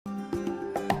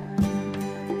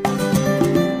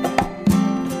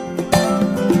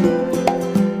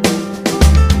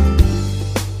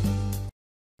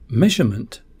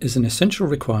Measurement is an essential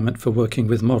requirement for working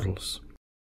with models.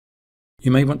 You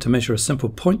may want to measure a simple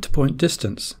point-to-point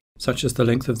distance, such as the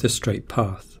length of this straight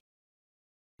path.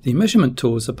 The measurement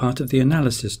tools are part of the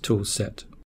analysis tool set.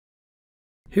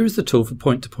 Here is the tool for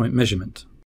point-to-point measurement.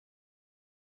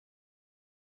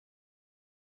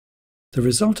 The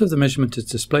result of the measurement is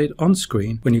displayed on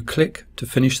screen when you click to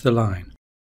finish the line.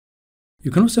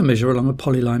 You can also measure along a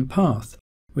polyline path,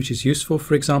 which is useful,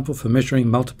 for example, for measuring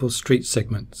multiple street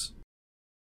segments.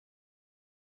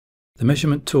 The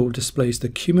measurement tool displays the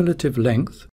cumulative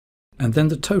length and then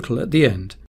the total at the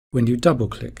end when you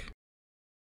double-click.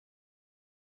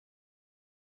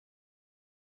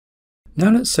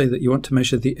 Now let's say that you want to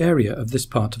measure the area of this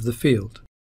part of the field.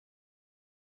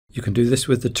 You can do this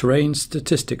with the Terrain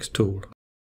Statistics tool.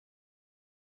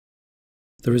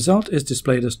 The result is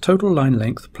displayed as total line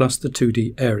length plus the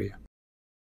 2D area.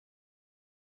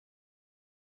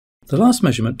 The last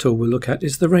measurement tool we'll look at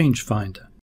is the Rangefinder.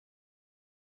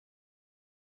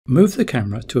 Move the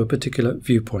camera to a particular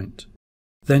viewpoint.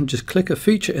 Then just click a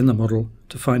feature in the model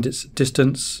to find its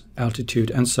distance, altitude,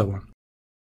 and so on.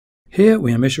 Here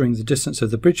we are measuring the distance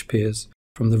of the bridge piers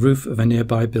from the roof of a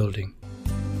nearby building.